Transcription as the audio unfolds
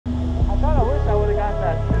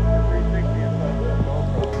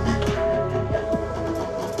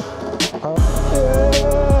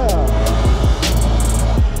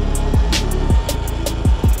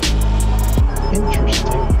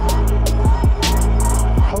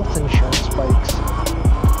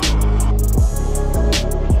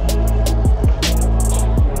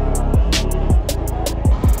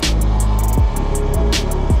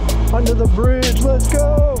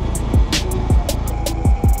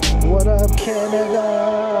What up, Canada?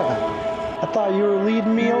 I thought you were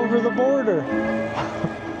leading me over the border.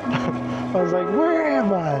 I was like, where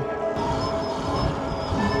am I?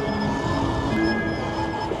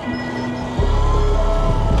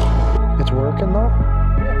 It's working though?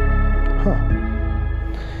 Huh.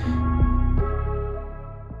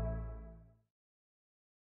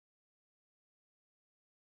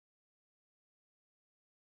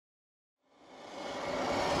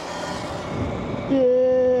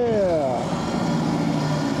 Yeah.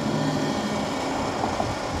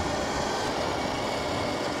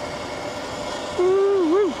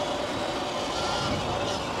 Woo-woo.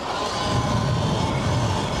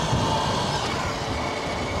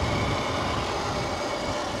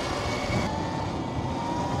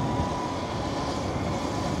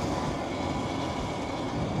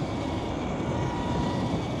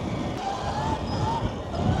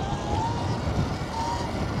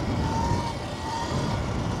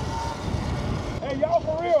 Hey, y'all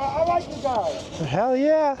for real, I like you guys. Hell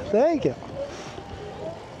yeah, thank you.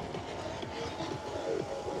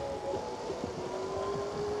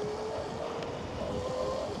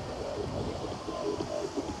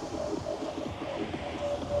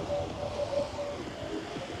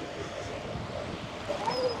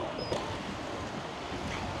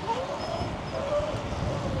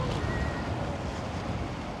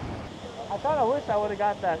 I thought I wish I would have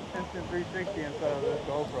got that instant 360 instead of this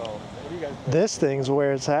GoPro. What do you guys think? This thing's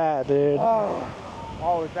where it's at, dude.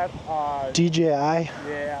 Oh, is that DJI.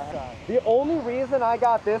 yeah. The only reason I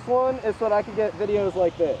got this one is so that I could get videos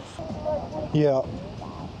like this. Yeah.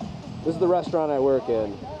 This is the restaurant I work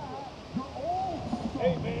in.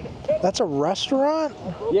 That's a restaurant?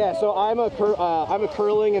 Yeah, so I'm a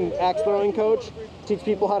curling and axe throwing coach. Teach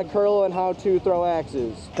people how to curl and how to throw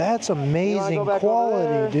axes. That's amazing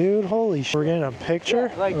quality, dude. Holy shit. We're getting a picture?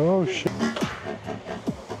 Yeah, like, oh shit.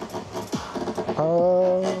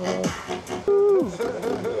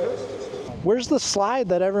 Where's the slide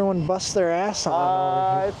that everyone busts their ass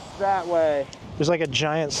on? It's that way. There's like a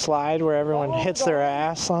giant slide where everyone hits their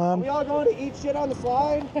ass Are on. we all going to eat shit on the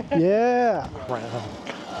slide? Yeah.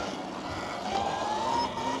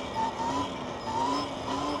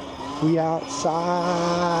 We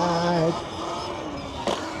outside.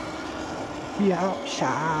 We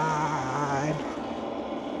outside.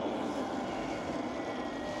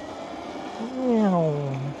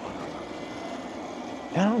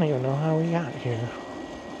 I don't even know how we got here.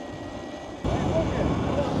 Look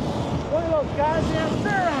at those goddamn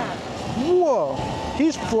Surron. Whoa,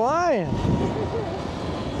 he's flying.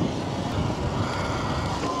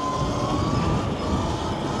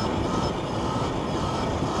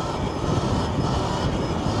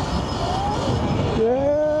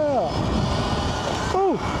 Yeah.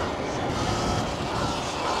 Oh.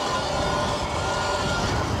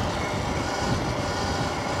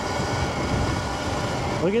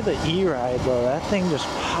 Look at the E-Ride though. That thing just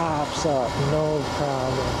pops up, no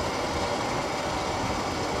problem.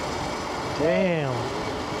 Damn.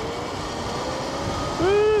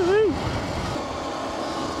 Woo-hoo.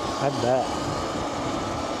 I bet.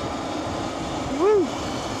 Woo.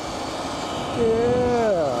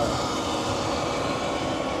 Yeah.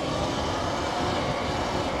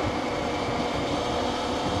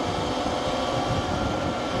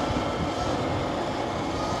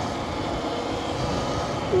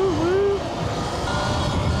 Woo-hoo.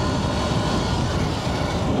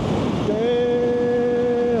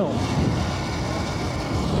 Damn.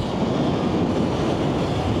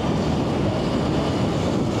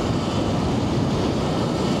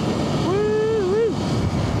 Woo-hoo.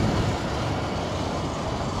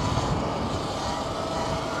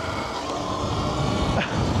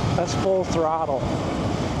 That's full throttle.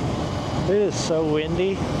 It is so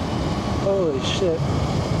windy. Holy shit.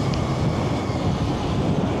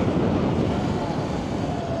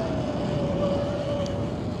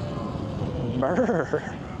 Brr.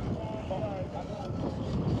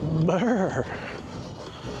 Brr.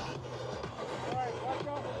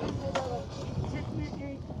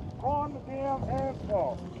 On the damn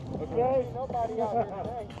asphalt. Okay? Nobody out here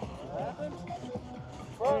today.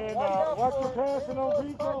 And watch your passing on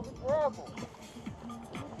people.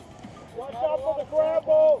 Watch out for the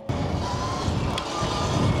gravel.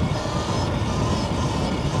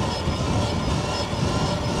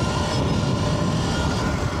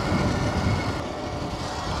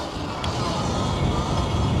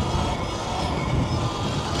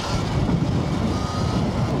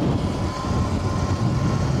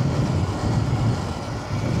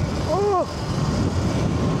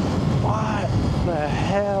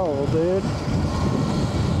 hell, dude.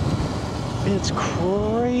 It's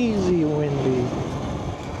crazy windy.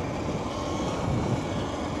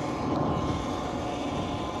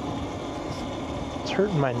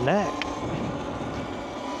 hurting my neck.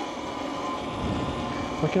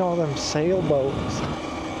 Look at all them sailboats.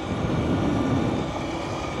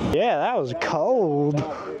 Yeah, that was cold.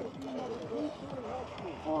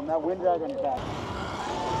 That wind drag on your back.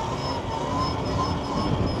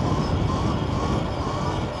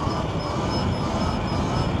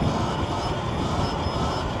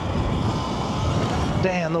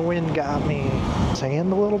 Damn, the wind got me.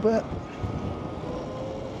 Sand a little bit.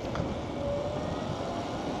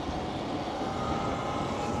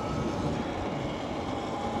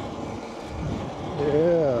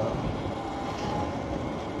 Yeah.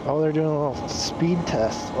 Oh, they're doing a little speed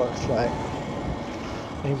test, looks like.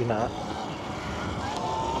 Maybe not.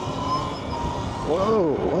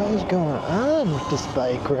 Whoa, what is going on with this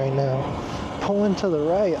bike right now? Pulling to the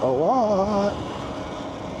right a lot.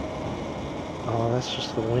 Oh, that's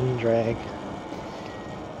just the wind drag.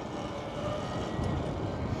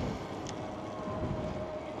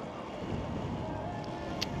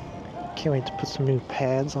 Can't wait to put some new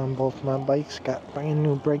pads on both my bikes. Got brand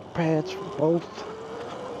new brake pads for both.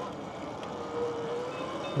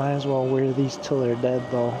 Might as well wear these till they're dead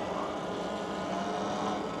though.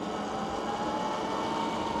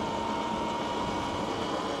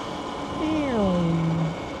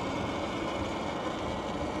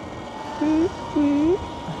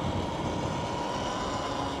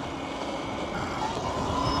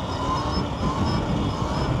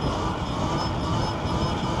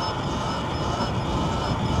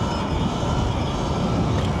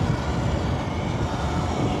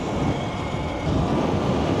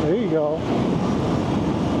 There you go.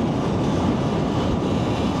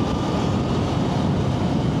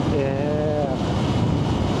 Yeah.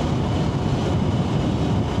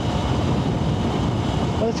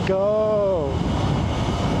 Let's go.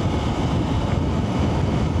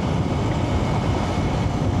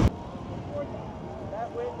 That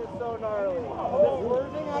wind is so gnarly. This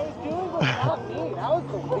swerving I was doing was not me. That was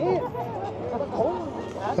the wind.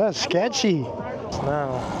 Holy, That's sketchy.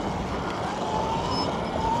 Now.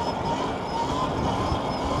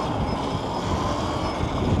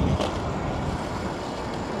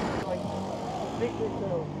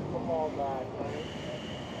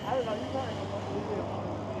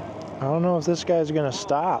 I don't know if this guy's gonna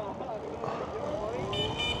stop.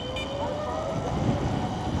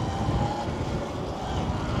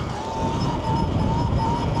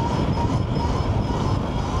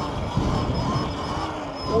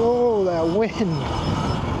 Whoa, that wind.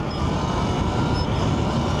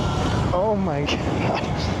 Oh my God.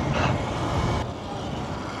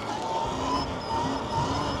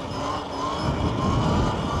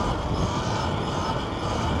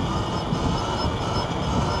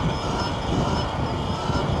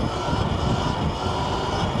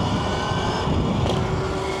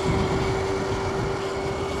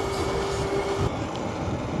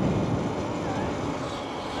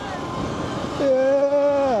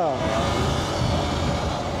 Yeah.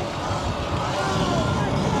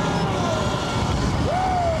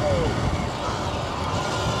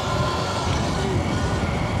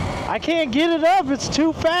 I can't get it up, it's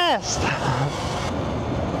too fast.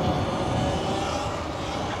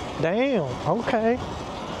 Damn, okay.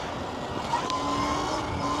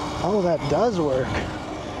 Oh, that does work.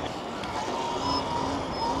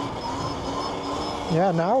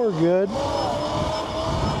 Yeah, now we're good.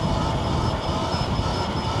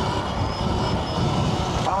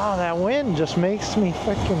 Oh, that wind just makes me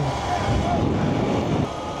freaking...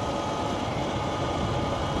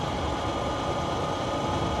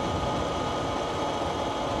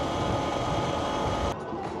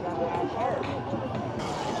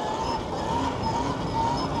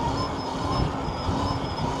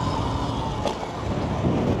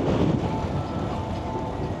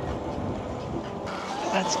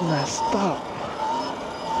 That's messed up.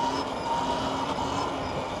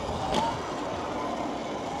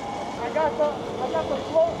 I got the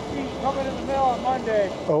float sheet coming in the mail on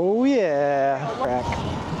Monday. Oh yeah. Crack.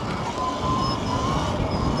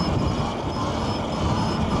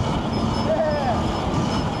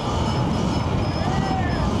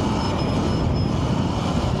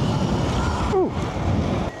 Ooh.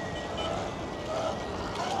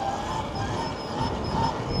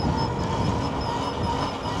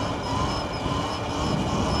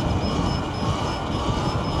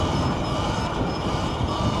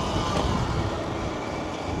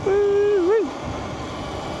 Woo-wee.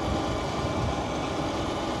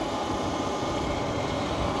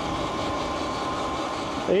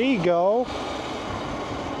 There you go.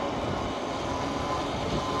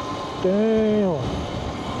 Damn.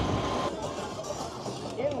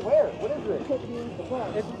 In where? What is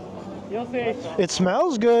it? You'll see. It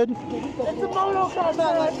smells good. It's a moto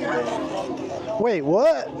combat. Wait,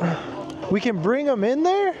 what? We can bring them in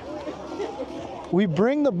there? We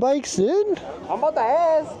bring the bikes in? I'm about to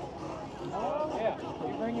ask. Yeah,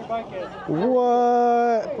 you bring your bike in.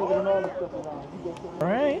 What? All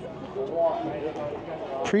right.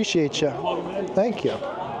 Appreciate you. Thank you.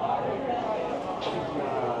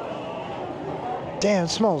 Damn, it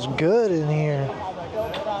smells good in here.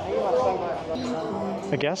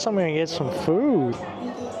 I guess I'm gonna get some food.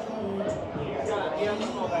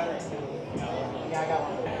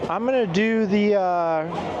 I'm gonna do the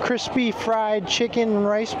crispy fried chicken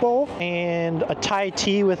rice bowl and a Thai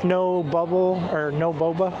tea with no bubble or no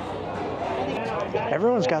boba.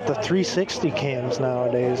 Everyone's got the 360 cams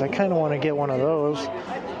nowadays. I kind of want to get one of those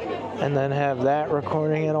and then have that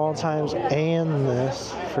recording at all times and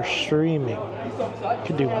this for streaming.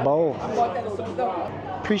 Could do both.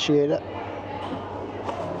 Appreciate it.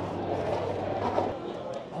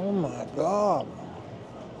 Oh my God.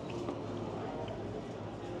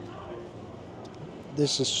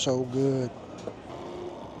 This is so good.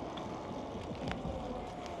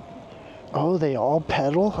 Oh, they all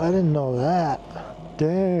pedal? I didn't know that.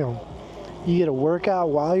 Damn. You get a workout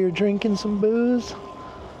while you're drinking some booze?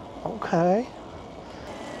 Okay.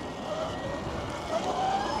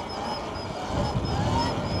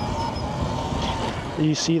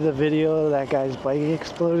 You see the video of that guy's bike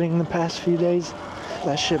exploding the past few days?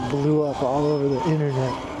 That shit blew up all over the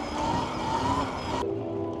internet.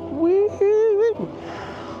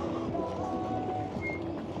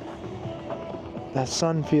 That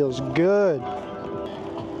sun feels good.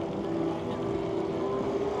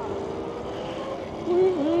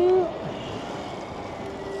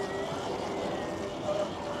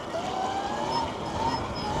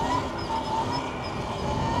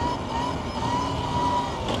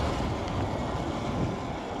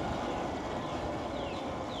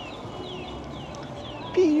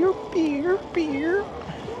 Beer, beer, beer.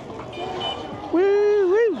 Woo,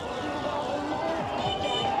 woo.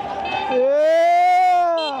 Yeah.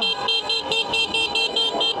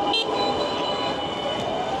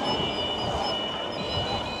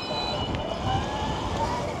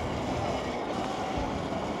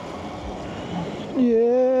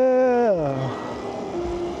 Yeah.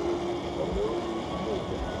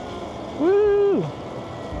 Woo.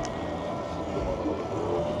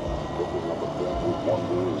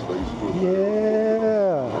 Yeah.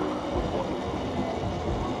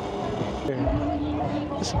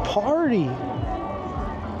 It's a party.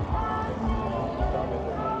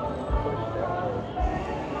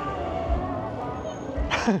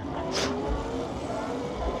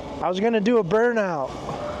 I was gonna do a burnout.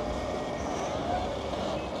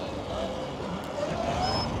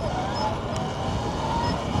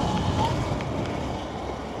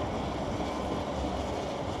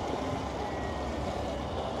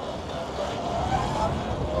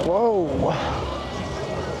 Whoa.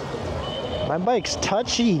 My bike's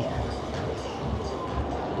touchy.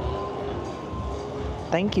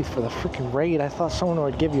 Thank you for the freaking raid. I thought someone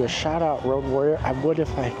would give you a shout out, Road Warrior. I would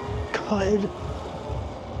if I could.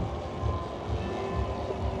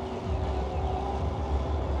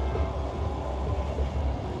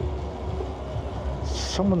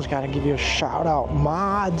 Someone's got to give you a shout out.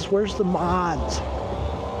 Mods, where's the mods?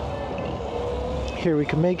 Here, we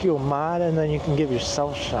can make you a mod and then you can give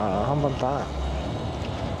yourself a shout out. How about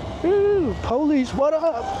that? Ooh, police, what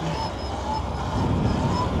up?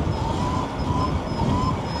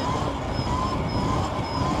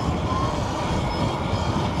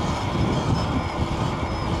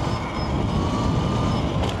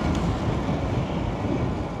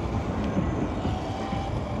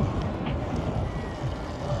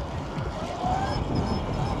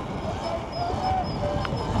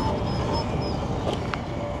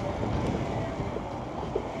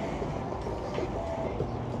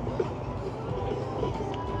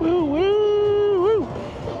 Woo, woo, woo.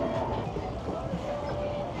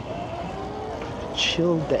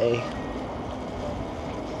 Chill day.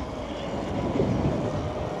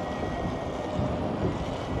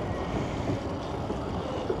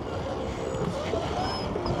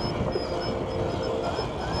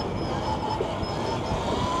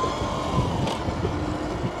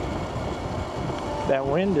 That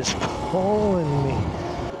wind is pulling me.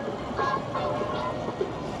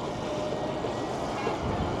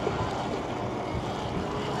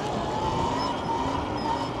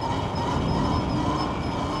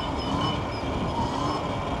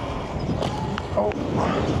 Oh,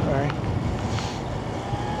 sorry.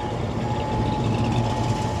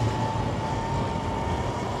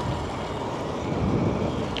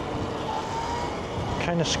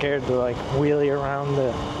 kind of scared to like wheelie around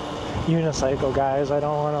the unicycle, guys. I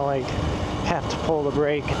don't want to like have to pull the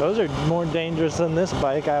brake. Those are more dangerous than this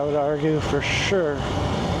bike, I would argue, for sure.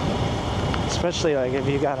 Especially like if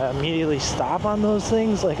you gotta immediately stop on those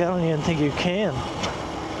things, like I don't even think you can.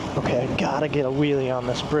 Okay, I gotta get a wheelie on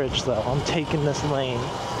this bridge though. I'm taking this lane.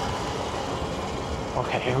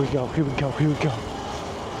 Okay, here we go, here we go, here we go.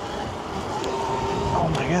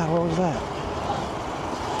 Oh my god, what was that?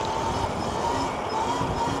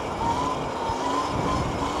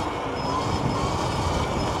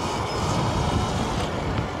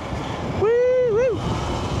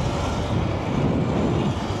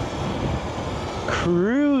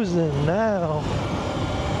 Cruising now.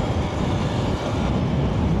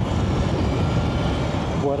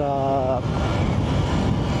 What up?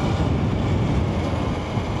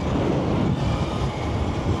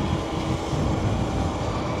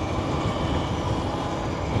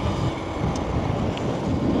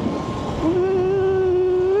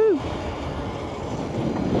 Woo!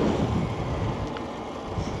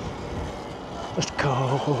 Let's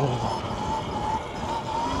go.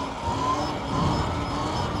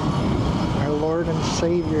 Lord and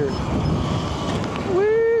Savior.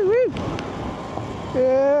 Woo, woo.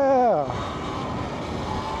 Yeah.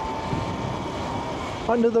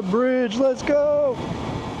 Under the bridge, let's go.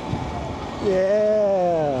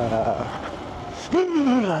 Yeah.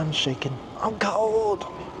 I'm shaking. I'm cold.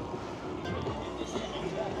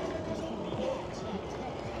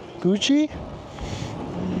 Gucci?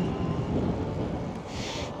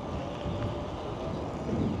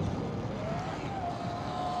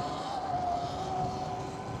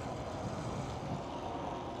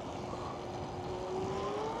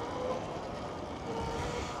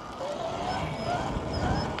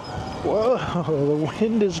 Whoa, the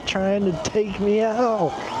wind is trying to take me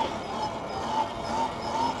out.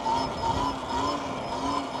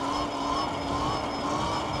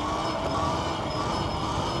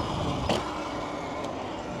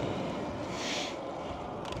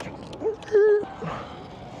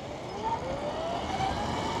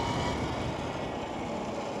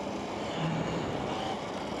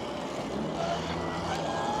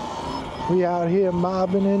 We out here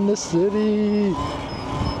mobbing in the city.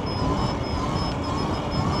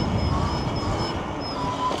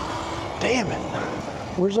 Damn it.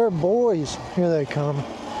 Where's our boys? Here they come.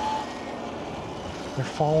 They're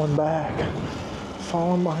falling back.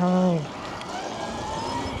 Falling behind.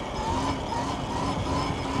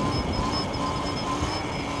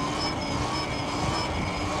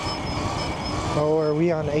 Oh, are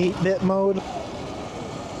we on 8-bit mode?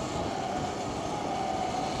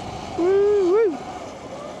 Woo woo!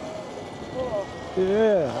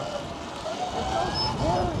 Yeah.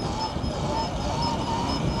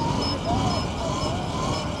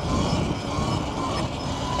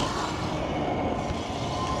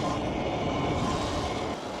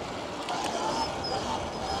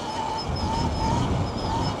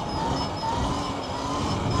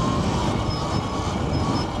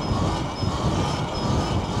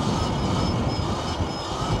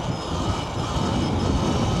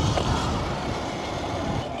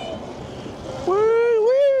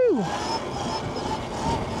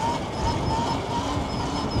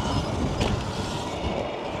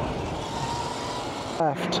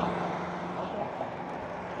 Left.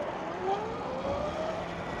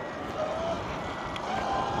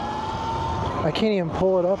 I can't even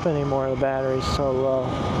pull it up anymore, the battery's so low.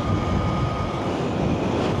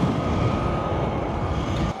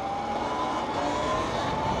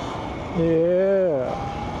 Yeah.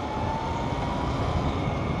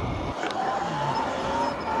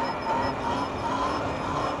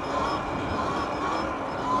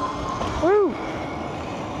 Woo!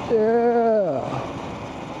 Yeah.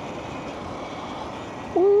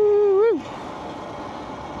 Woo!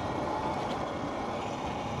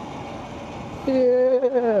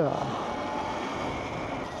 Yeah.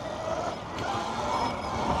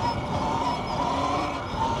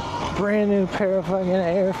 Brand new pair of fucking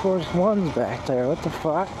Air Force Ones back there. What the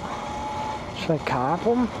fuck? Should I cop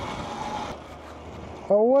them?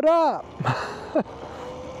 Oh, what up?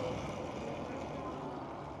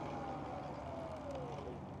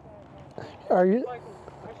 Are you? My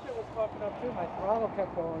shit was fucking up too. My throttle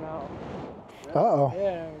kept going out. Uh-oh.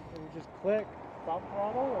 Yeah, it would just click. Thumb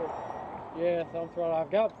throttle or? Yeah, thumb throttle.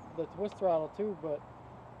 I've got the twist throttle too, but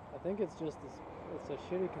I think it's just it's a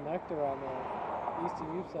shitty connector on the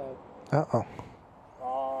ECU side. Uh-oh.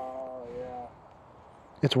 Oh, yeah.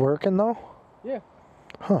 It's working though? Yeah.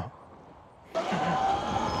 Huh.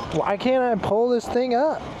 Why can't I pull this thing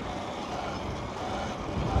up?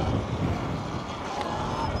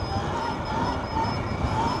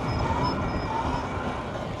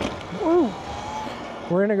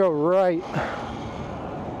 We're gonna go right.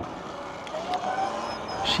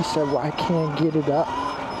 She said, well, I can't get it up.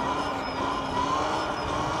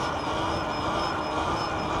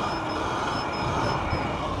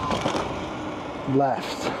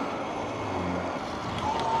 Left.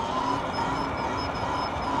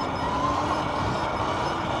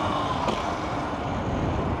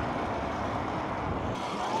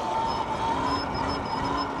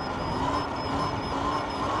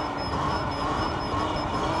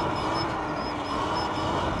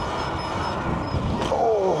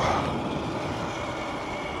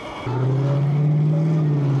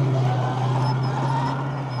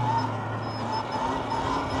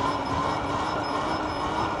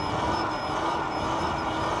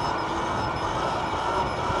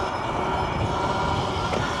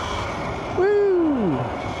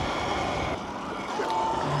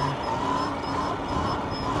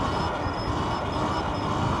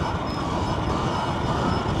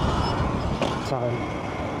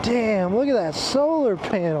 Damn, look at that solar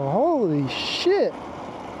panel. Holy shit.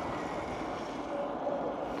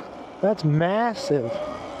 That's massive.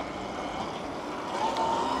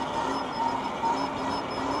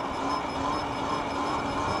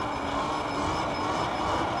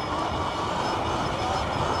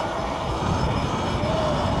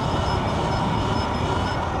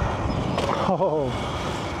 Oh.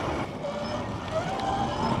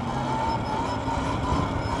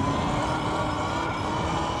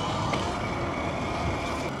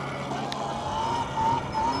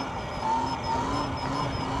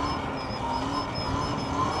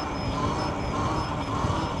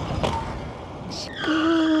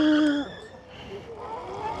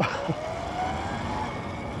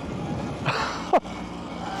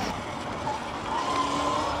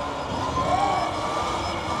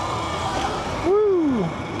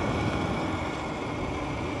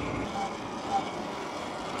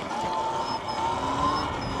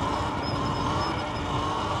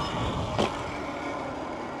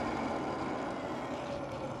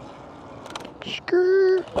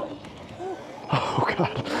 Oh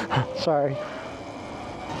God, sorry.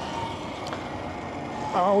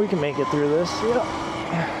 Oh, we can make it through this.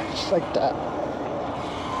 Yeah, just like that.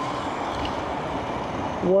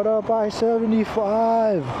 What up,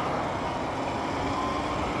 I-75?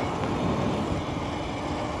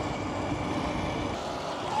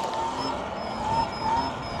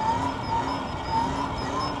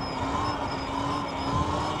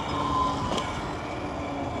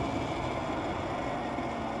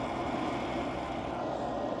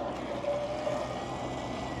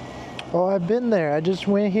 Oh, I've been there. I just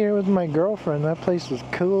went here with my girlfriend. That place was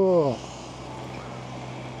cool.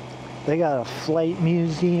 They got a flight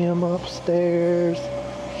museum upstairs.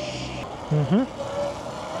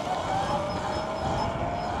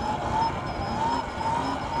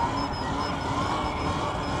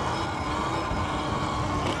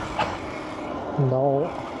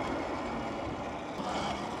 No.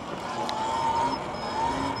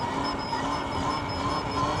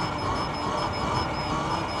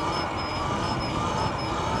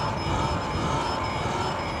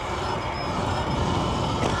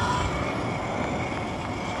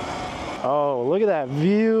 Oh, look at that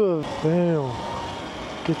view of, damn.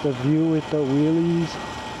 Get the view with the wheelies.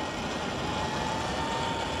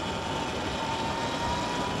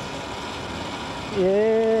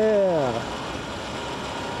 Yeah.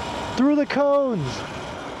 Through the cones.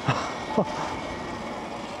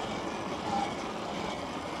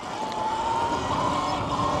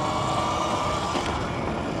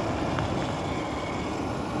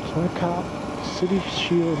 Cop, City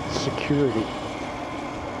Shield Security.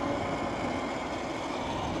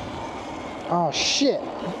 Oh shit.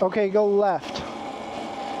 Okay, go left.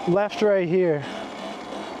 Left right here.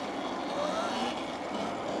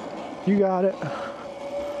 You got it.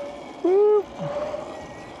 Woo.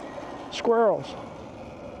 Squirrels.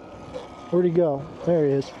 Where'd he go? There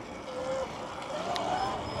he is.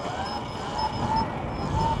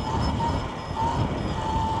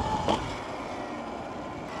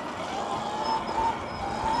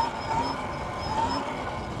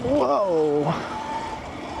 Whoa.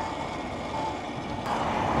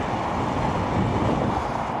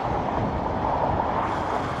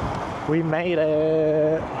 We made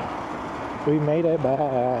it. We made it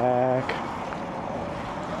back.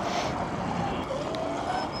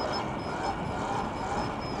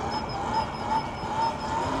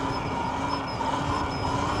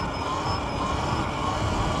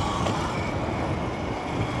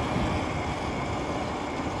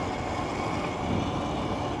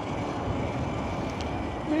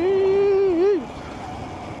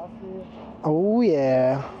 Oh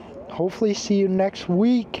yeah. hopefully see you next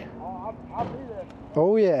week. I'll be there.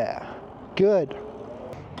 Oh yeah, good.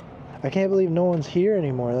 I can't believe no one's here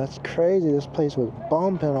anymore. That's crazy. This place was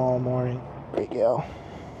bumping all morning. There we go.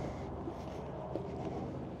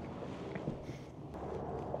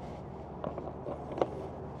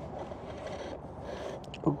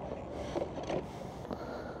 Ooh.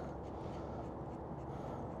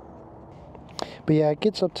 But yeah, it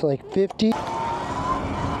gets up to like 50.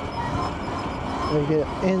 We get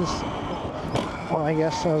well, I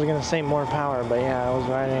guess I was gonna say more power, but yeah, I was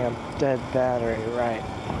riding a dead battery, right?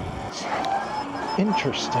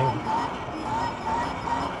 Interesting.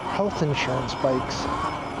 Health insurance bikes.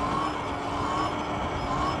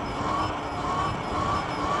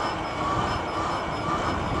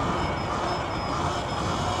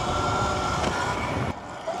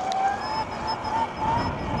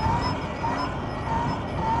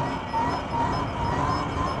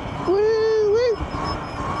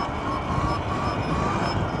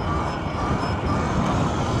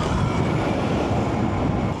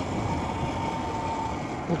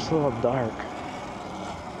 Looks a little dark.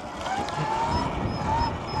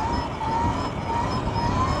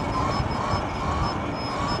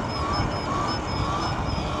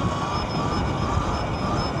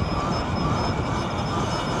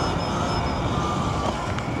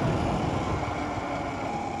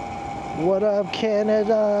 What up,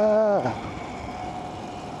 Canada?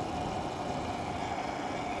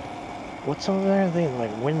 What's over there? I think it's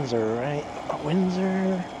like Windsor, right?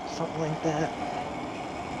 Windsor? Something like that.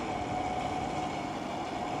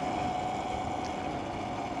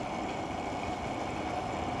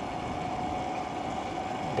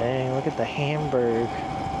 Dang, look at the Hamburg.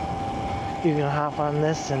 You can hop on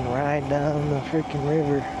this and ride down the freaking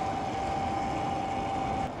river.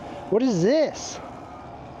 What is this?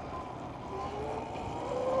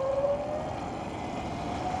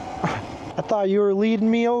 I thought you were leading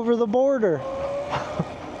me over the border.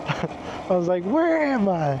 I was like, where am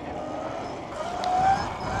I?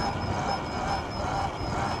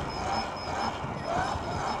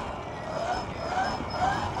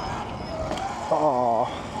 Oh.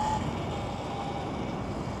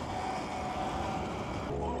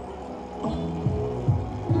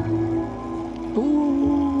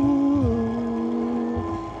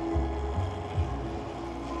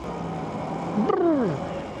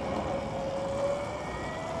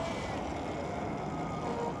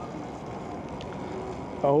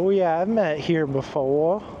 Oh yeah, I've met here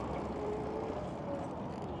before.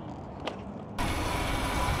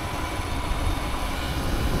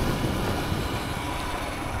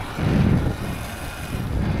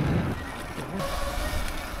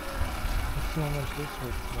 Let's see how much this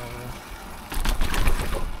hurts now.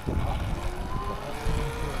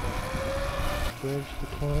 Bridge to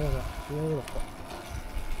Canada. Beautiful.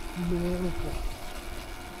 Beautiful.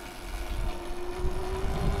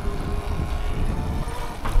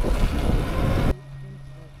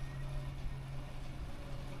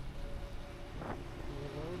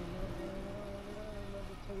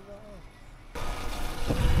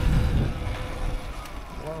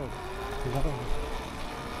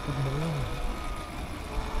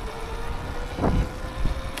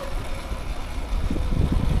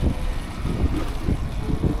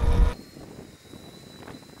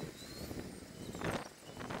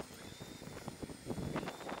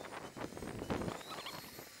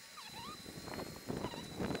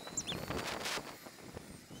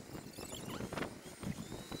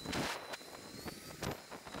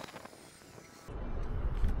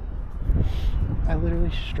 I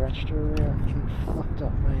literally stretched her around